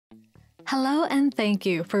Hello and thank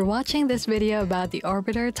you for watching this video about the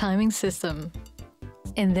orbiter timing system.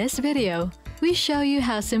 In this video, we show you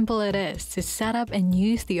how simple it is to set up and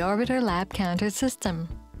use the orbiter lap counter system.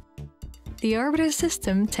 The orbiter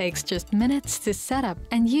system takes just minutes to set up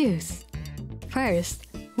and use. First,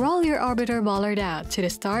 roll your orbiter bollard out to the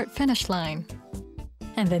start-finish line,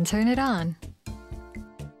 and then turn it on.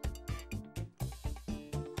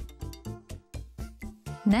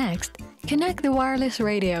 Next, connect the wireless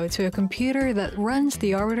radio to a computer that runs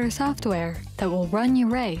the orbiter software that will run your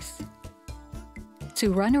race.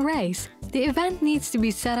 To run a race, the event needs to be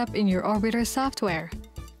set up in your orbiter software.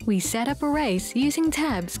 We set up a race using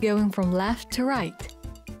tabs going from left to right.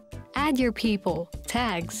 Add your people,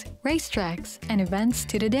 tags, racetracks, and events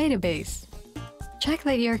to the database. Check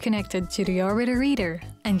that you're connected to the orbiter reader,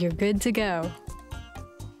 and you're good to go.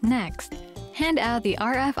 Next, hand out the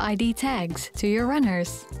RFID tags to your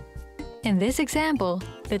runners. In this example,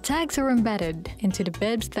 the tags are embedded into the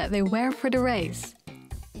bibs that they wear for the race.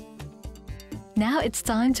 Now it's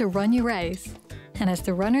time to run your race. And as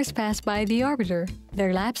the runners pass by the orbiter,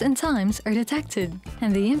 their laps and times are detected,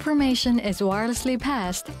 and the information is wirelessly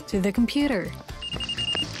passed to the computer.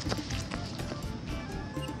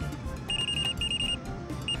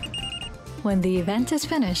 When the event is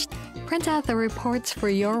finished, print out the reports for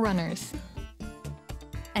your runners.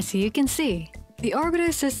 As you can see, the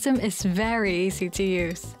orbiter system is very easy to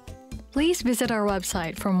use. Please visit our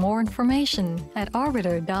website for more information at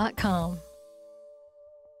orbiter.com.